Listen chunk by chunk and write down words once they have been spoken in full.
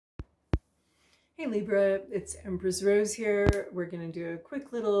Hey Libra, it's Empress Rose here. We're going to do a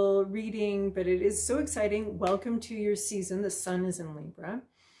quick little reading, but it is so exciting. Welcome to your season. The sun is in Libra.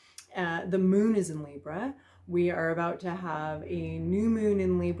 The moon is in Libra. We are about to have a new moon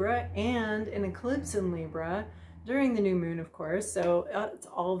in Libra and an eclipse in Libra during the new moon, of course. So it's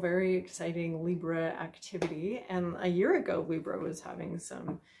all very exciting Libra activity. And a year ago, Libra was having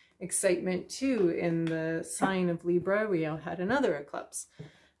some excitement too. In the sign of Libra, we all had another eclipse.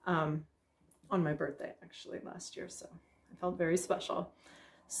 On my birthday, actually, last year, so I felt very special.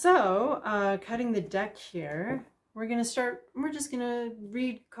 So, cutting the deck here, we're just gonna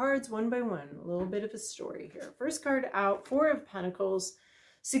read cards one by one, a little bit of a story here. First card out, Four of Pentacles,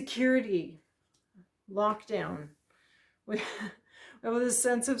 security, lockdown. We have a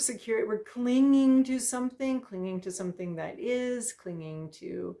sense of security. We're clinging to something that is, clinging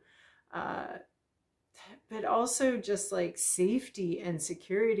to, but also just like safety and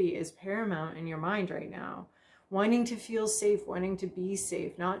security is paramount in your mind right now. Wanting to feel safe, wanting to be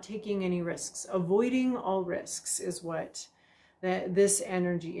safe, not taking any risks, avoiding all risks is what this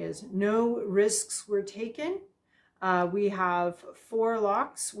energy is. No risks were taken. We have 4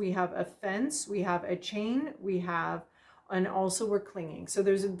 locks, we have a fence, we have a chain, and also we're clinging. So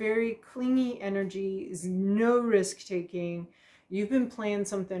there's a very clingy energy, no risk taking. You've been playing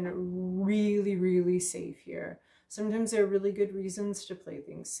something really, really safe here. Sometimes there are really good reasons to play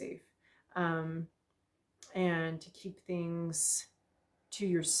things safe and to keep things to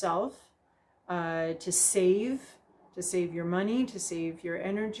yourself, to save your money, to save your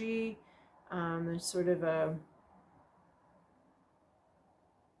energy. There's sort of a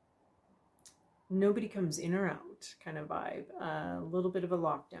nobody comes in or out kind of vibe, a little bit of a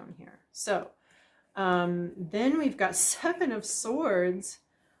lockdown here. So then we've got 7 of Swords.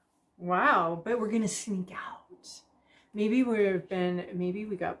 Wow, but we're gonna sneak out. Maybe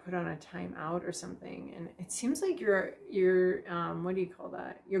we got put on a timeout or something, and it seems like you're what do you call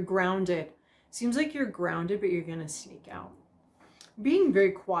that? You're grounded. Seems like you're grounded, but you're gonna sneak out. Being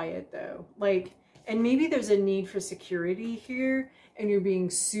very quiet though, like, and maybe there's a need for security here, and you're being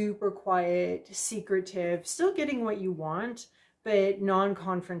super quiet, secretive, still getting what you want, but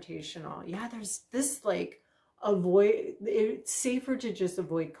non-confrontational. Yeah, there's this like it's safer to just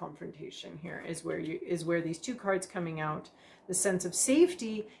avoid confrontation here is where these 2 cards coming out. The sense of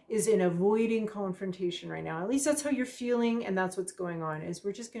safety is in avoiding confrontation right now. At least that's how you're feeling, and that's what's going on, is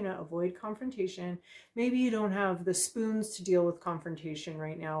we're just going to avoid confrontation. Maybe you don't have the spoons to deal with confrontation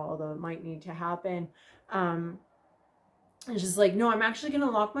right now, although it might need to happen. It's just like, no, I'm actually going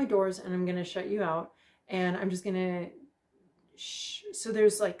to lock my doors and I'm going to shut you out, and I'm just going to so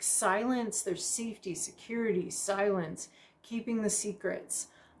there's like silence, there's safety, security, silence, keeping the secrets,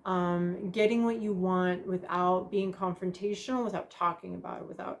 getting what you want without being confrontational, without talking about it,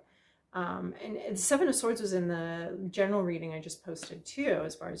 without and the 7 of Swords was in the general reading I just posted too,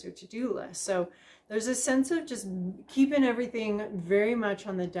 as far as your to-do list. So there's a sense of just keeping everything very much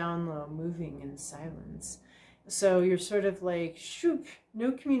on the down low, moving in silence. So you're sort of like, shoop,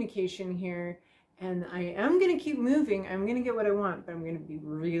 no communication here. And I am going to keep moving. I'm going to get what I want, but I'm going to be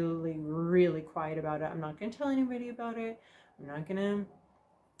really, really quiet about it. I'm not going to tell anybody about it. I'm not going to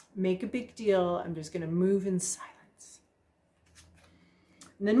make a big deal. I'm just going to move in silence.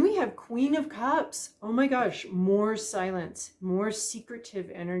 And then we have Queen of Cups. Oh my gosh, more silence, more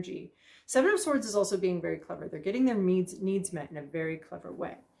secretive energy. 7 of Swords is also being very clever. They're getting their needs met in a very clever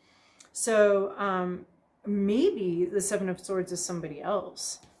way. So maybe the 7 of Swords is somebody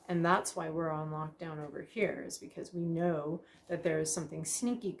else. And that's why we're on lockdown over here, is because we know that there is something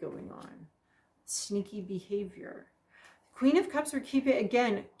sneaky going on. Sneaky behavior. Queen of Cups, we're keeping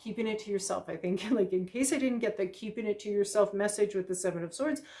it to yourself. I think, like, in case I didn't get the keeping it to yourself message with the 7 of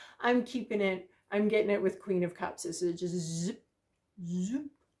Swords, I'm getting it with Queen of Cups. This is just zip, zip.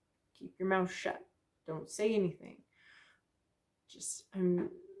 Keep your mouth shut. Don't say anything. I'm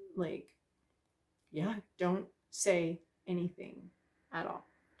like, yeah, don't say anything at all.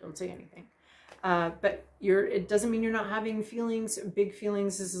 Don't say anything. But it doesn't mean you're not having feelings, big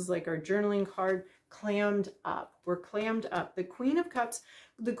feelings. This is like our journaling card, clammed up. We're clammed up. The Queen of Cups,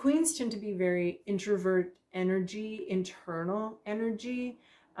 the queens tend to be very introvert energy, internal energy.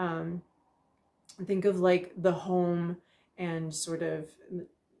 Think of like the home and sort of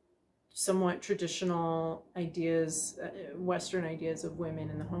somewhat traditional ideas, Western ideas of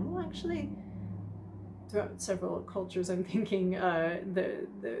women in the home. Well, actually, throughout several cultures, I'm thinking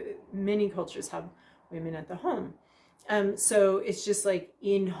the many cultures have women at the home. So it's just like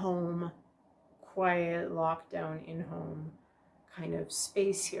in-home, quiet, lockdown, in-home kind of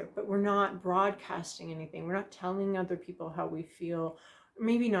space here. But we're not broadcasting anything. We're not telling other people how we feel.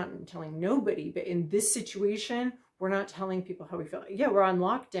 maybe not telling nobody, but in this situation, we're not telling people how we feel. Yeah, we're on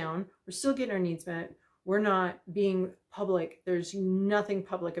lockdown. We're still getting our needs met. We're not being public. There's nothing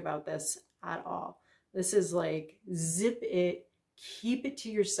public about this at all. This is like, zip it, keep it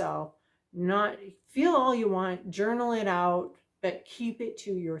to yourself, not feel all you want, journal it out, but keep it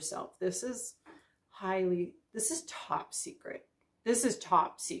to yourself. This is top secret. This is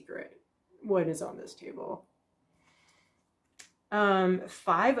top secret. What is on this table?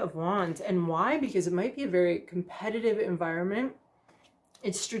 5 of Wands. And why? Because it might be a very competitive environment.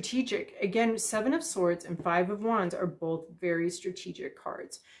 It's strategic. Again, 7 of Swords and 5 of Wands are both very strategic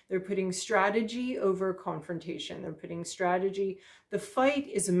cards. They're putting strategy over confrontation. They're putting strategy. The fight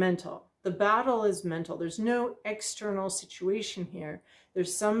is mental. The battle is mental. There's no external situation here.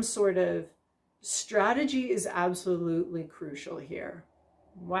 There's some sort of strategy is absolutely crucial here.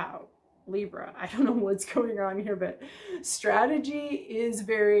 Wow. Libra, I don't know what's going on here, but strategy is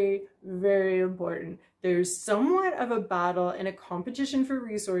very, very important. There's somewhat of a battle and a competition for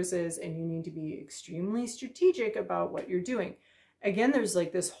resources, and you need to be extremely strategic about what you're doing. Again, there's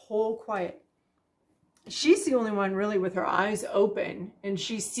like this whole quiet. She's the only one really with her eyes open, and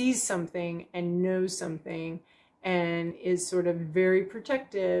she sees something and knows something and is sort of very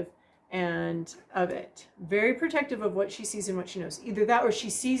protective and of it, very protective of what she sees and what she knows. Either that, or she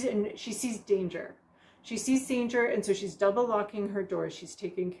sees danger. She sees danger, and so she's double locking her doors. She's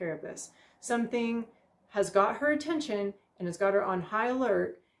taking care of this. Something has got her attention and has got her on high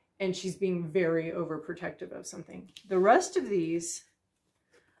alert, and she's being very overprotective of something. The rest of these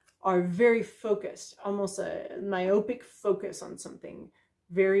are very focused, almost a myopic focus on something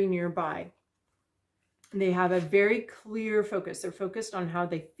very nearby. They have a very clear focus. They're focused on how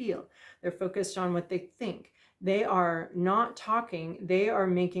they feel. They're focused on what they think. They are not talking. They are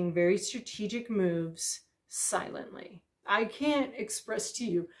making very strategic moves silently. I can't express to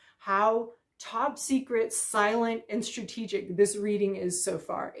you how top secret, silent, and strategic this reading is so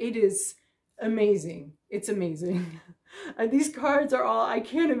far. It is amazing. It's amazing. These cards are all, I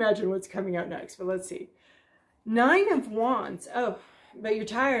can't imagine what's coming out next, but let's see. 9 of Wands. Oh, but you're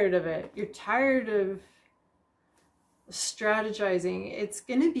tired of it. You're tired of strategizing. It's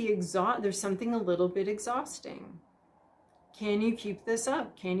going to be there's something a little bit exhausting. Can you keep this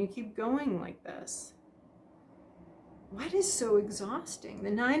up? Can you keep going like this? What is so exhausting?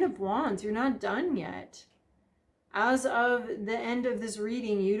 The 9 of Wands, you're not done yet. As of the end of this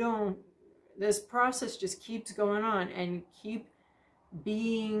reading, this process just keeps going on, and keep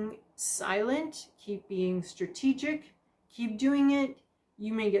being silent, keep being strategic, keep doing it.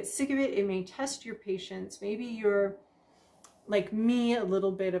 You may get sick of it. It may test your patience. Maybe you're like me, a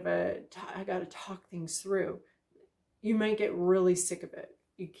little bit of I got to talk things through. You might get really sick of it.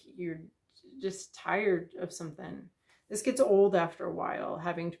 You're just tired of something. This gets old after a while,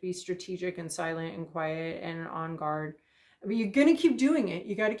 having to be strategic and silent and quiet and on guard. I mean, you're going to keep doing it.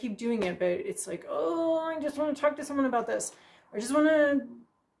 You got to keep doing it. But it's like, oh, I just want to talk to someone about this. I just want to,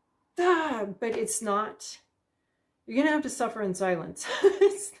 but it's not. You're going to have to suffer in silence.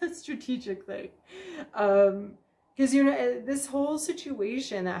 It's the strategic thing. Because, this whole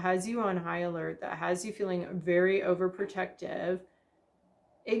situation that has you on high alert, that has you feeling very overprotective,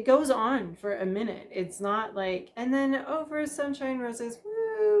 it goes on for a minute. It's not like, and then over sunshine roses,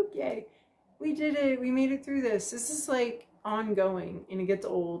 woo, yay, we did it. We made it through this. This is like ongoing, and it gets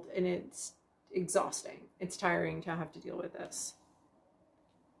old, and it's exhausting. It's tiring to have to deal with this.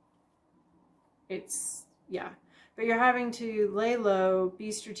 It's, yeah. But you're having to lay low,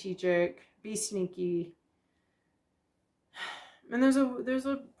 be strategic, be sneaky. And there's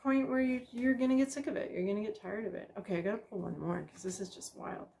a point where you're going to get sick of it. You're going to get tired of it. Okay, I got to pull one more because this is just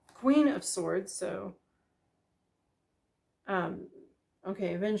wild. Queen of Swords, so... okay,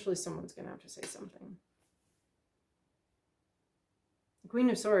 eventually someone's going to have to say something. Queen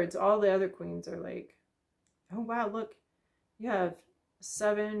of Swords, all the other queens are like, oh wow, look. You have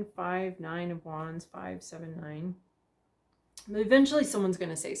 7, 5, 9 of Wands, 5, 7, 9. But eventually someone's going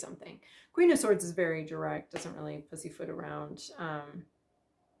to say something. Queen of Swords is very direct, doesn't really pussyfoot around.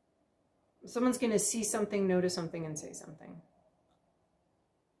 Someone's going to see something, notice something, and say something.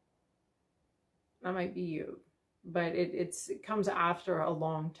 That might be you. But it comes after a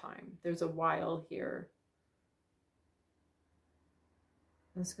long time. There's a while here.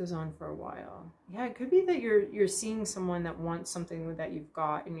 This goes on for a while. Yeah, it could be that you're seeing someone that wants something that you've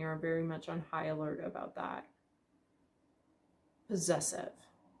got, and you're very much on high alert about that. Possessive.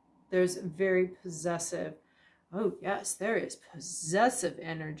 There's very possessive. Oh yes, there is possessive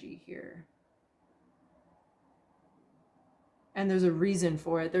energy here. And there's a reason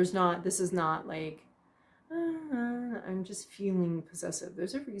for it. This is not like, I'm just feeling possessive.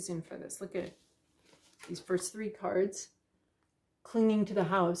 There's a reason for this. Look at these first 3 cards. Clinging to the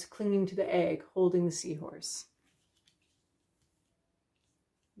house, clinging to the egg, holding the seahorse.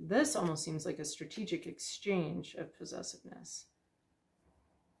 This almost seems like a strategic exchange of possessiveness.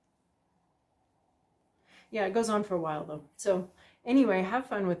 Yeah, it goes on for a while though. So anyway, have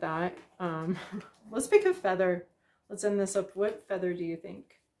fun with that. Let's pick a feather. Let's end this up. What feather do you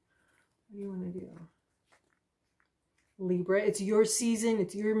think? What do you want to do? Libra, it's your season,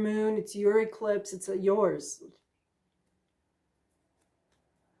 it's your moon, it's your eclipse, it's yours.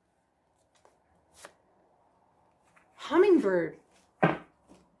 Hummingbird. It's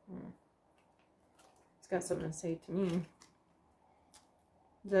got something to say to me.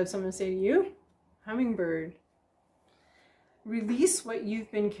 Does it have something to say to you? Hummingbird. Release what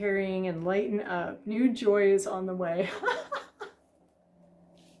you've been carrying and lighten up. New joy is on the way.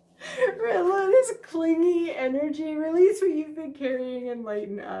 This clingy energy. Release what you've been carrying and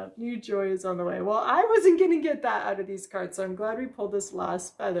lighten up. New joy is on the way. Well, I wasn't going to get that out of these cards, so I'm glad we pulled this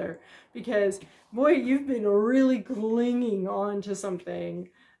last feather because, boy, you've been really clinging on to something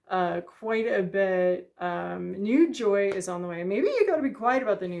quite a bit. New joy is on the way. Maybe you got to be quiet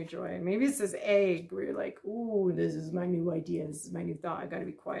about the new joy. Maybe it's this egg where you're like, ooh, this is my new idea. This is my new thought. I got to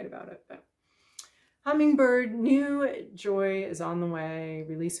be quiet about it. But hummingbird, new joy is on the way.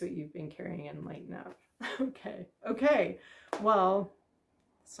 Release what you've been carrying and lighten up. Okay. Okay. Well,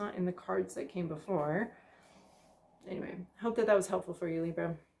 it's not in the cards that came before. Anyway, hope that was helpful for you,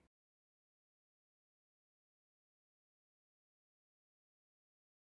 Libra.